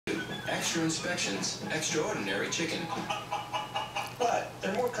Extra inspections, extraordinary chicken. But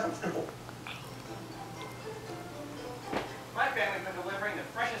they're more comfortable. My family's been delivering the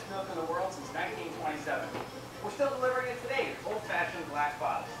freshest milk in the world since 1927. We're still delivering it today in old-fashioned glass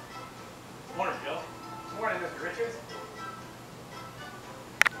bottles. Morning, Joe. Morning, Mr. Richards.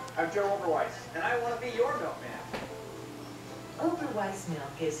 I'm Joe Overweiss, and I want to be your milkman. Overweiss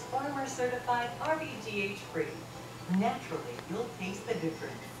milk is farmer certified RBGH free. Naturally, you'll taste the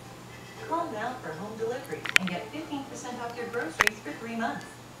difference. Call now for home delivery and get 15% off your groceries for 3 months.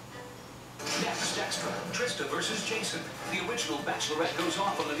 Next extra, Trista versus Jason. The original Bachelorette goes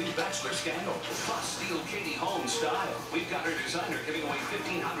off on the new Bachelor scandal. Plus, steal Katie Holmes' style. We've got her designer giving away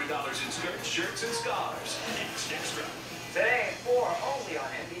 $1,500 in skirts, shirts, and scarves. Next extra. Today at 4, only on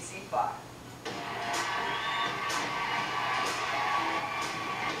NBC 5.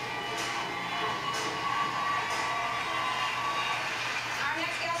 Our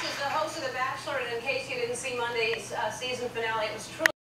next guest is the host of The Bachelor, and in case you didn't see Monday's season finale, it was truly